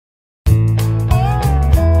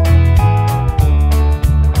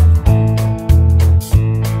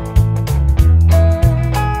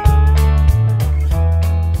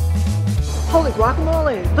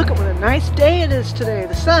today.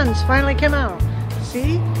 The sun's finally come out.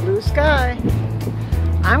 See? Blue sky.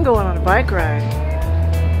 I'm going on a bike ride.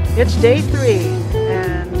 It's day 3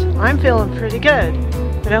 and I'm feeling pretty good.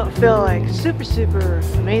 I don't feel like super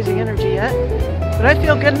amazing energy yet, but I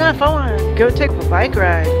feel good enough. I want to go take a bike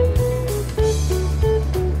ride.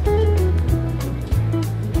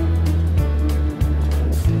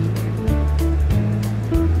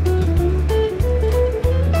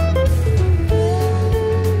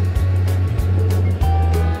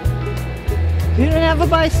 If you don't have a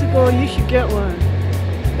bicycle, you should get one.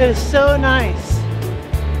 It is so nice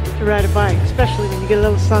to ride a bike, especially when you get a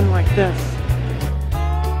little sun like this.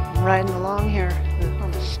 I'm riding along here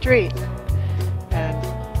on the street, and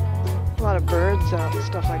a lot of birds out and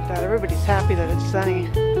stuff like that. Everybody's happy that it's sunny.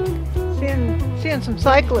 Seeing some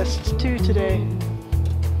cyclists too today.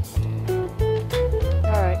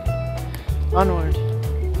 All right, onward.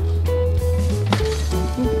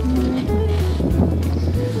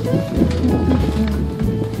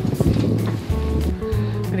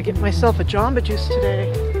 I'm gonna get myself a Jamba Juice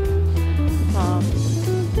today.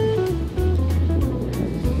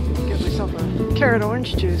 Get myself a carrot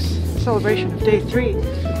orange juice in celebration of day 3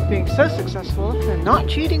 being so successful and not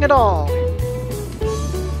cheating at all.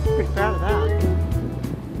 Pretty proud of that.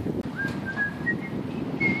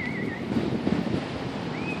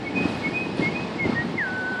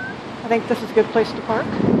 I think this is a good place to park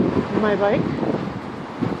my bike.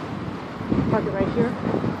 Park it right here.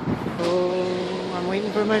 Oh, I'm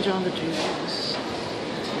waiting for my Jamba Juice.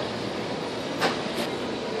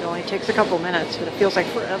 It only takes a couple minutes, but it feels like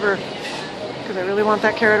forever because I really want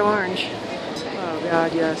that carrot orange. Oh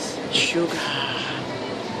God, yes. Sugar.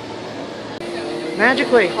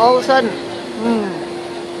 Magically, all of a sudden.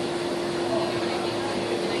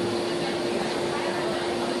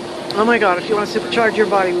 Oh my God, if you want to supercharge your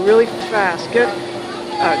body really fast, get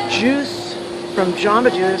a juice from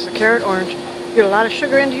Jamba Juice, a carrot orange. Get a lot of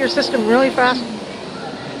sugar into your system really fast.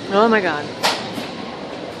 Oh my God.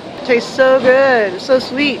 It tastes so good. It's so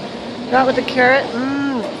sweet. That with the carrot.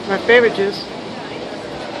 My favorite juice.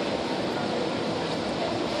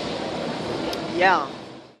 Yeah.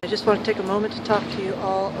 I just want to take a moment to talk to you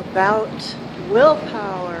all about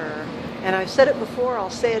willpower. And I've said it before, I'll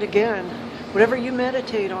say it again. Whatever you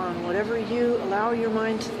meditate on, whatever you allow your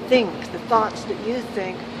mind to think, the thoughts that you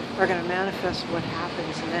think are going to manifest what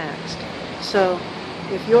happens next. So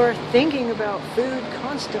if you're thinking about food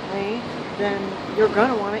constantly, then you're going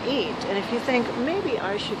to want to eat. And if you think, maybe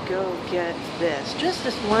I should go get this, just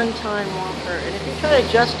this one time offer, and if you try to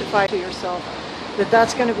justify to yourself that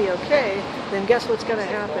that's going to be okay, then guess what's going to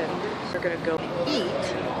happen? You're going to go eat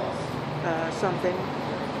something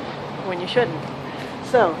when you shouldn't.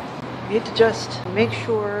 So you need to just make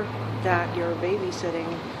sure that you're babysitting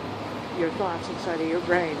your thoughts inside of your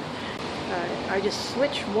brain. I just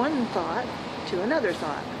switch one thought to another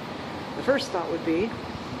thought. The first thought would be,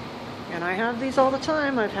 and I have these all the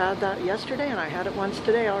time, I've had that yesterday and I had it once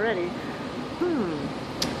today already.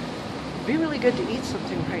 It'd be really good to eat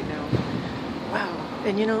something right now. Wow.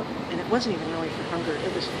 And you know, and it wasn't even really for hunger,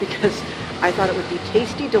 it was because I thought it would be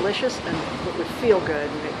tasty, delicious, and it would feel good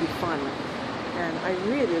and it'd be fun. And I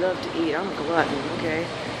really love to eat, I'm a glutton, okay?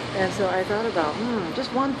 And so I thought about,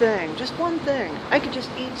 just one thing. I could just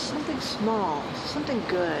eat something small, something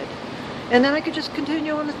good. And then I could just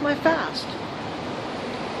continue on with my fast.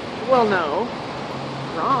 Well, no.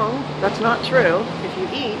 Wrong. That's not true. If you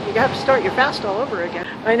eat, you have to start your fast all over again.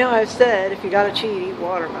 I know I've said, if you gotta cheat, eat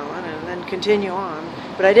watermelon and then continue on.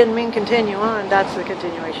 But I didn't mean continue on, that's the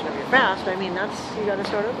continuation of your fast. I mean, you gotta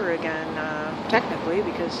start over again, technically,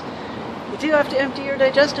 because you do have to empty your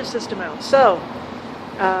digestive system out. So,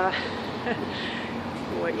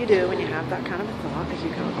 what you do when you have that kind of a thought is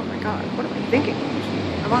you go, oh my God, what am I thinking?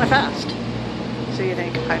 I'm on a fast. So you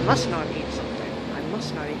think, I must not eat something. I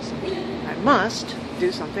must not eat something. I must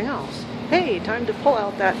do something else. Hey, time to pull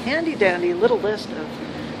out that handy dandy little list of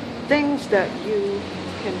things that you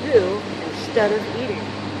can do instead of eating,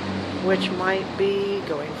 which might be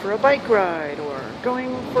going for a bike ride, or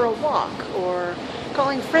going for a walk, or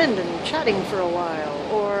calling a friend and chatting for a while,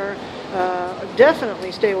 or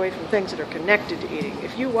definitely stay away from things that are connected to eating.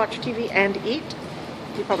 If you watch TV and eat,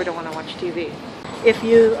 you probably don't want to watch TV. If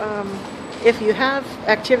you have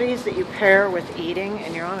activities that you pair with eating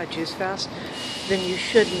and you're on a juice fast, then you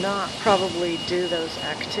should not probably do those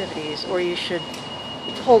activities, or you should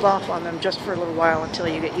hold off on them just for a little while until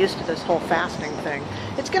you get used to this whole fasting thing.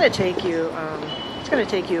 It's going to take you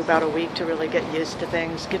about a week to really get used to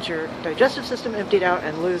things, get your digestive system emptied out,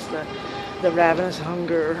 and lose the ravenous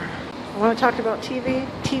hunger. I want to talk about TV.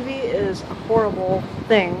 TV is a horrible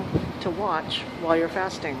thing to watch while you're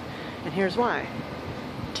fasting, and here's why.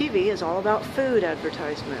 TV is all about food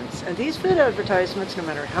advertisements. And these food advertisements, no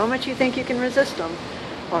matter how much you think you can resist them,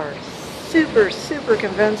 are super, super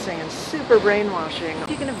convincing and super brainwashing. If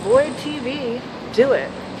you can avoid TV, do it.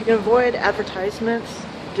 If you can avoid advertisements,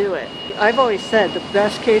 do it. I've always said the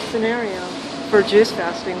best case scenario for juice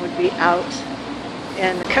fasting would be out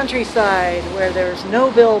in the countryside where there's no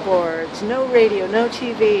billboards, no radio, no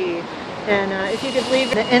TV, and if you could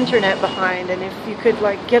leave the internet behind, and if you could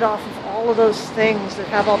like get off of all of those things that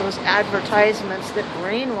have all those advertisements that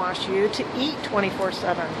brainwash you to eat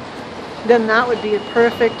 24/7, then that would be a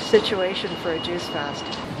perfect situation for a juice fast.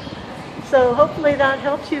 So hopefully that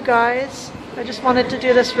helped you guys. I just wanted to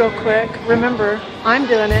do this real quick. Remember, I'm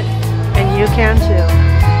doing it, and you can too.